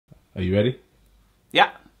Are you ready?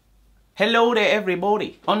 Yeah. Hello there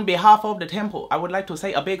everybody. On behalf of the temple, I would like to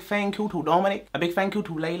say a big thank you to Dominic, a big thank you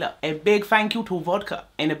to Layla, a big thank you to vodka,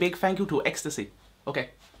 and a big thank you to ecstasy.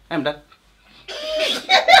 Okay, I'm done.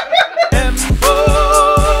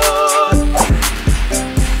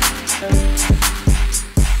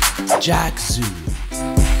 Jack Zulu,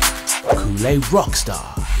 Koolay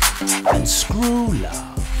Rockstar, and Scru.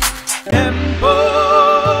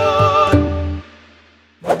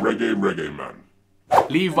 Reggae Reggae Man.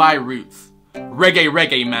 Levi Roots Reggae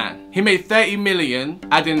Reggae Man. He made 30 million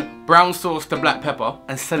adding brown sauce to black pepper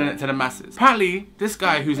and selling it to the masses. Apparently, this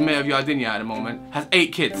guy who's mayor of Yardenia at the moment has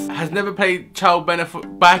 8 kids, has never paid child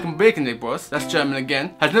benefit, back and bacon boss, that's German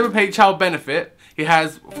again, has never paid child benefit. He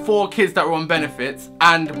has 4 kids that are on benefits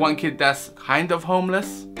and 1 kid that's kind of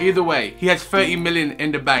homeless. Either way, he has 30 million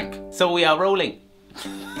in the bank. So we are rolling.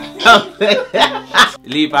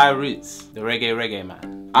 Levi Roots, the Reggae Reggae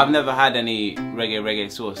Man. I've never had any reggae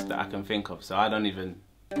sauce that I can think of, so I don't even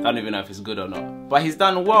know if it's good or not. But he's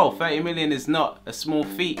done well. 30 million is not a small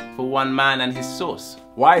feat for one man and his sauce.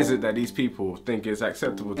 Why is it that these people think it's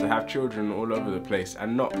acceptable to have children all over the place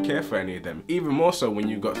and not care for any of them? Even more so when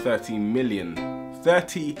you've got 30 million.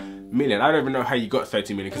 30 million. I don't even know how you got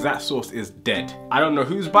 30 million because that sauce is dead. I don't know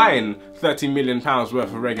who's buying 30 million pounds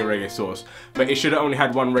worth of reggae sauce, but it should have only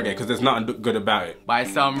had one reggae because there's nothing good about it. Buy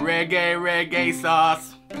some reggae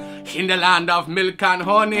sauce in the land of milk and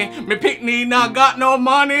honey. Me picnic not got no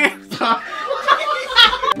money.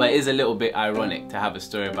 But it is a little bit ironic to have a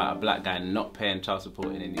story about a black guy not paying child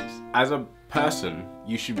support in the news. As a person,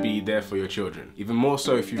 you should be there for your children. Even more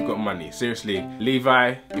so if you've got money. Seriously,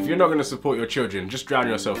 Levi, if you're not going to support your children, just drown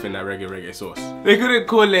yourself in that reggae sauce. They couldn't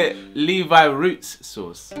call it Levi Roots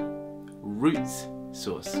sauce. Roots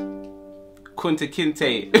sauce. Kunta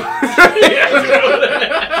Kinte.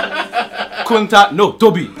 Kunta, no,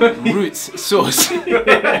 Dobby. Roots sauce.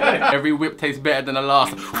 Every whip tastes better than the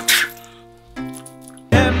last.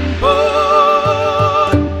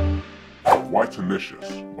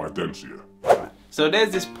 Whitenicious by Dencia. So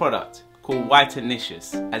there's this product called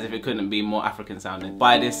Whitenicious, as if it couldn't be more African sounding,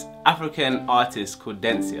 by this African artist called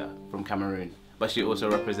Dencia from Cameroon. But she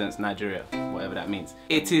also represents Nigeria, whatever that means.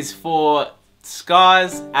 It is for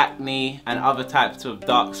scars, acne, and other types of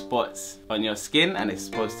dark spots on your skin, and it's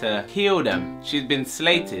supposed to heal them. She's been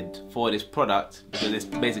slated for this product because it's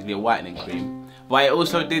basically a whitening cream. But it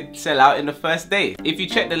also did sell out in the first day. If you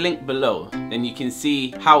check the link below, then you can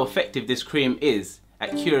see how effective this cream is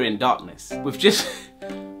at curing darkness. With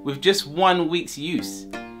just 1 week's use,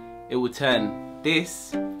 it will turn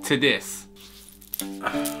this to this.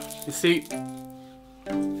 You see,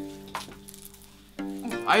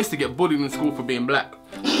 I used to get bullied in school for being black.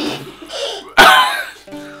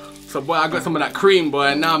 So boy, I got some of that cream, boy,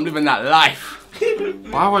 and now I'm living that life.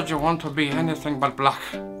 Why would you want to be anything but black?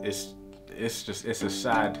 It's a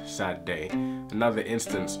sad day. Another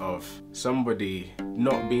instance of somebody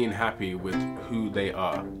not being happy with who they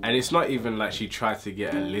are. And it's not even like she tried to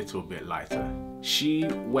get a little bit lighter. She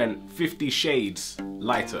went 50 shades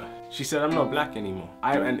lighter. She said, I'm not black anymore.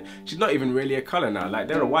 And she's not even really a color now. Like,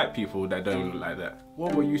 there are white people that don't look like that.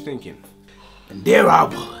 What were you thinking? And there I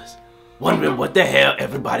was, wondering what the hell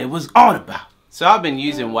everybody was on about. So I've been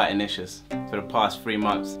using Whitenicious for the past 3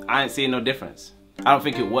 months. I ain't seen no difference. I don't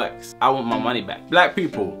think it works. I want my money back. Black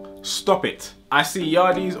people, stop it. I see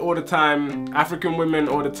yardies all the time, African women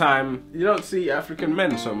all the time. You don't see African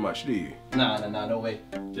men so much, do you? Nah, no way.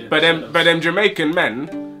 But them Jamaican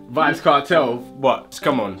men, Vibes Cartel, what?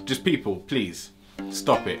 Come on, just people, please.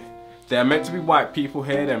 Stop it. There are meant to be white people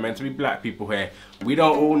here, there are meant to be black people here. We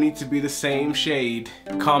don't all need to be the same shade.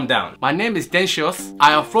 Calm down. My name is Dencia.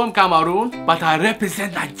 I am from Cameroon, but I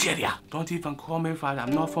represent Nigeria. Don't even call me if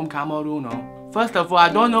I'm not from Cameroon, no. First of all, I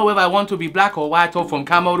don't know if I want to be black or white or from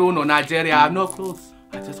Cameroon or Nigeria. I have no clues.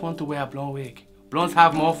 I just want to wear a blonde wig. Blondes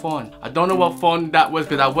have more fun. I don't know what fun that was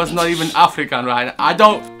because I was not even African, right?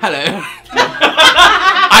 Hello.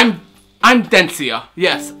 I'm Dencia.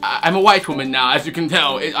 Yes, I'm a white woman now, as you can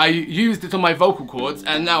tell. I used it on my vocal cords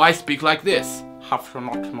and now I speak like this. Have you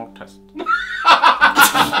not noticed?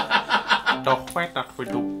 The way that we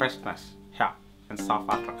do business here in South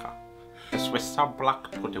Africa is we sell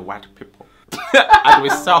black to the white people and we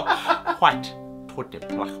sell white to the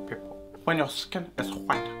black people. When your skin is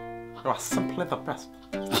white, you are simply the best.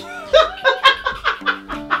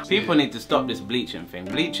 People need to stop this bleaching thing.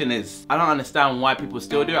 Bleaching is, I don't understand why people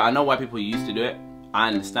still do it. I know why people used to do it. I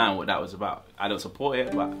understand what that was about. I don't support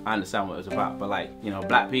it, but I understand what it was about. But like, you know,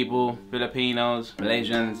 black people, Filipinos,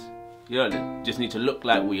 Malaysians, you know, just need to look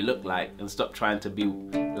like what you look like and stop trying to be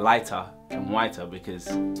lighter and whiter because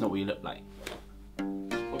it's not what you look like.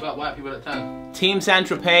 about white people at the time. Team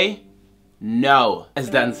Saint-Tropez? No. As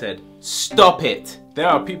Dan said, stop it. There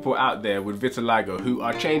are people out there with vitiligo who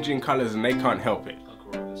are changing colours and they can't help it.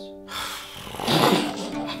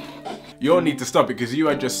 You all need to stop it because you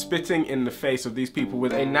are just spitting in the face of these people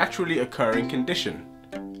with a naturally occurring condition.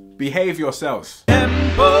 Behave yourselves.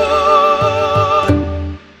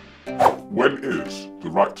 When is the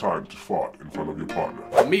right time to fart in front of your partner?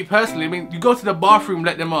 Me personally, I mean, you go to the bathroom,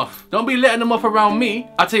 let them off. Don't be letting them off around me.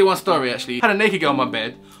 I'll tell you one story actually. I had a naked girl on my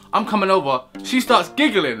bed. I'm coming over. She starts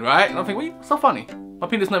giggling, right? And I'm thinking, what's so funny? My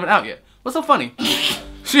penis not even out yet. What's so funny?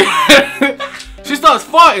 She starts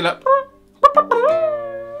farting like.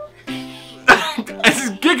 And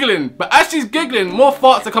she's giggling. But as she's giggling, more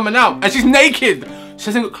farts are coming out. And she's naked. She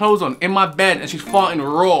hasn't got clothes on, in my bed, and she's farting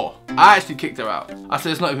raw. I actually kicked her out. I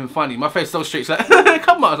said, it's not even funny. My face so straight, she's like,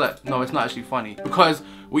 come on. I was like, no, it's not actually funny. Because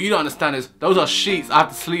what you don't understand is, those are sheets I have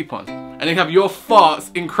to sleep on. And they have your farts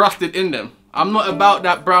encrusted in them. I'm not about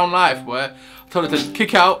that brown life, boy. I told her to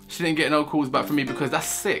kick out. She didn't get no calls back from me because that's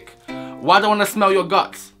sick. Why do I want to smell your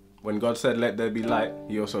guts? When God said let there be light,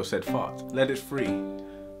 he also said fart. Let it free.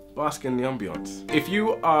 Bask in the ambiance. If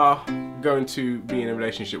you are going to be in a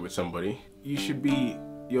relationship with somebody, you should be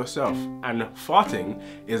yourself. And farting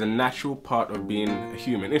is a natural part of being a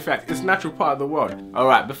human. In fact, it's a natural part of the world.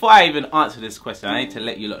 Alright, before I even answer this question, I need to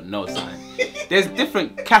let you lot know something. There's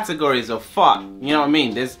different categories of fart, you know what I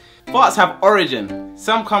mean? Farts have origin.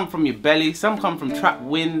 Some come from your belly, some come from trapped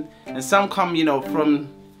wind, and some come, you know, from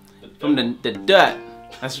the dirt.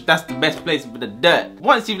 That's the best place for the dirt.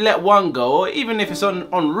 Once you've let one go, or even if it's en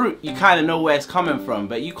route, you kind of know where it's coming from,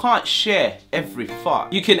 but you can't share every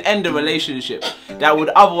fart. You can end a relationship that would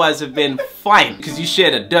otherwise have been fine because you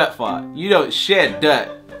shared a dirt fart. You don't share dirt.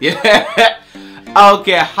 Yeah. I don't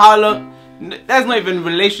care how long. That's not even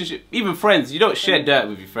relationship, even friends. You don't share dirt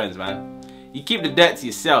with your friends, man. You keep the dirt to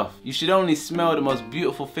yourself. You should only smell the most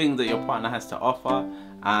beautiful things that your partner has to offer.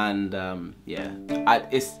 And yeah,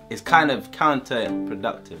 it's kind of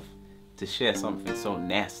counterproductive to share something so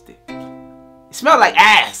nasty. It smells like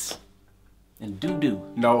ass and doo-doo.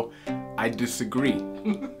 No, I disagree.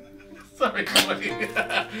 Sorry,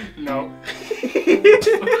 no.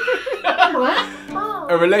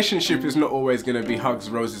 A relationship is not always going to be hugs,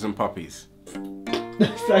 roses and puppies.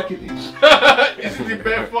 Exactly. It's the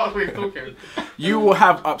bare farts we're talking. You will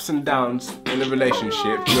have ups and downs in a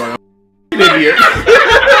relationship. You're an idiot.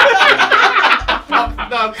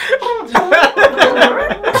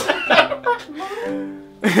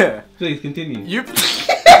 Please continue.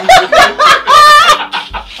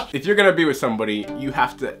 If you're gonna be with somebody, you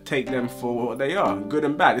have to take them for what they are, good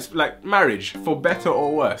and bad. It's like marriage, for better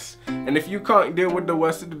or worse. And if you can't deal with the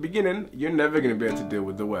worst at the beginning, you're never gonna be able to deal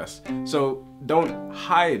with the worst. So don't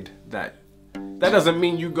hide that. That doesn't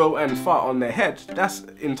mean you go and fart on their head. That's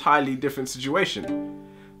an entirely different situation.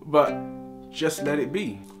 But just let it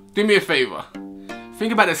be. Do me a favor.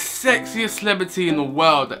 Think about the sexiest celebrity in the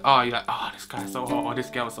world that, oh, you're like, oh, this guy's so hot, or this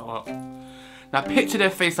girl's so hot. Now picture their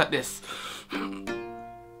face like this.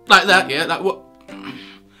 Like that, yeah, like what? And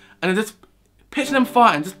then just picture them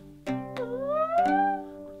farting, just.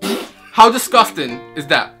 How disgusting is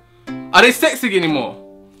that? Are they sexy anymore?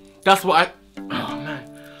 That's what I, oh man.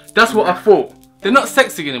 That's what I thought. They're not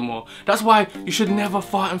sexy anymore. That's why you should never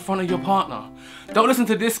fart in front of your partner. Don't listen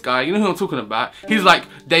to this guy, you know who I'm talking about. He's like,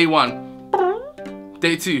 day 1,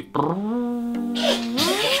 day 2.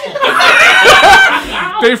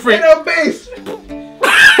 Day 3. No bass.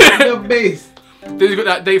 No bass. Then you got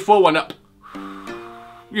that day 4 one up.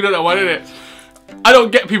 You know that one, innit? I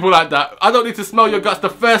don't get people like that. I don't need to smell your guts the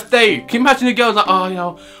first day. Can you imagine the girl's like, oh, you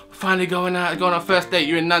know, finally going on a first date,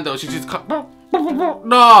 you're in Nando's, she just cut.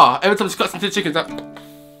 Nah, every time she cuts into the chicken, it's like,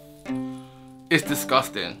 it's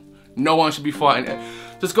disgusting. No one should be farting.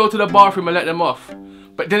 Just go to the bathroom and let them off.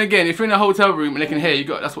 But then again, if you're in a hotel room and they can hear you,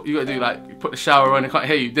 that's what you gotta do. Like, you put the shower on, they can't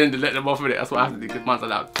hear you, then let them off with it. That's what I have to do because mine's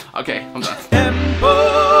allowed. Okay, I'm done.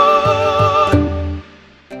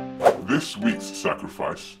 This week's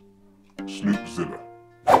sacrifice, Snoopzilla.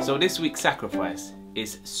 So this week's sacrifice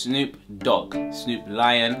is Snoop Dogg, Snoop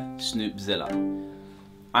Lion, Snoopzilla.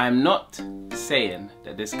 I am not saying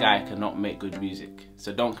that this guy cannot make good music,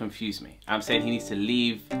 so don't confuse me. I'm saying he needs to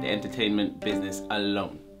leave the entertainment business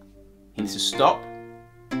alone. He needs to stop.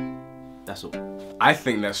 That's all. I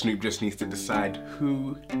think that Snoop just needs to decide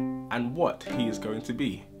who and what he is going to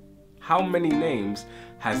be. How many names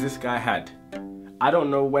has this guy had? I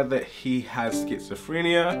don't know whether he has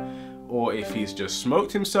schizophrenia or if he's just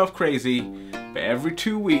smoked himself crazy, but every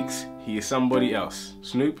 2 weeks he is somebody else.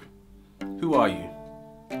 Snoop, who are you?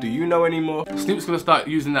 Do you know anymore? Snoop's gonna start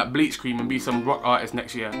using that bleach cream and be some rock artist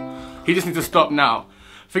next year. He just needs to stop now.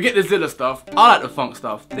 Forget the Zilla stuff. I like the funk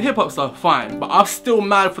stuff. The hip hop stuff, fine. But I'm still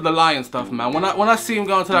mad for the Lion stuff, man. When I see him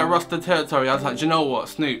going to that Rockstar territory, I was like, do you know what,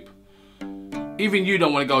 Snoop? Even you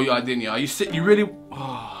don't want to go Yardinia. You really.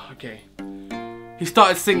 Oh, okay. He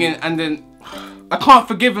started singing, and then I can't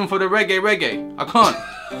forgive him for the reggae. I can't.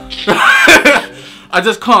 I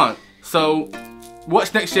just can't. So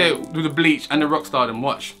watch next year do the Bleach and the Rockstar, and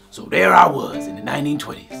watch. So there I was in the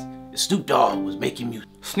 1920s. Snoop Dogg was making music.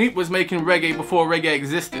 Snoop was making reggae before reggae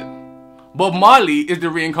existed. Bob Marley is the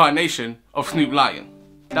reincarnation of Snoop Lion.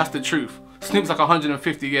 That's the truth. Snoop's like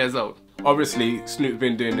 150 years old. Obviously, Snoop's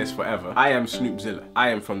been doing this forever. I am Snoopzilla. I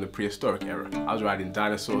am from the prehistoric era. I was riding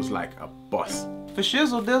dinosaurs like a boss. For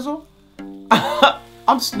shizzle dizzle,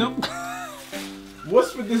 I'm Snoop.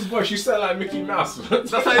 What's with this voice? You sound like Mickey Mouse.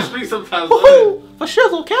 That's how you speak sometimes. Woohoo! For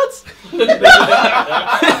shizzle, kids.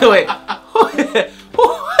 Wait.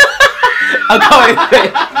 I'm going.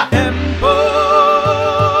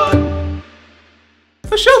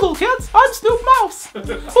 For shizzle, kids. I'm Snoop Mouse.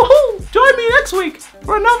 Woohoo! Join me next week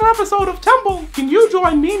for another episode of Temple. Can you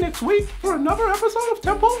join me next week for another episode of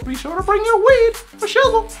Temple? Be sure to bring your weed for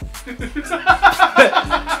shizzle.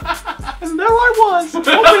 And there I was,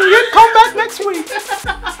 hoping you'd come back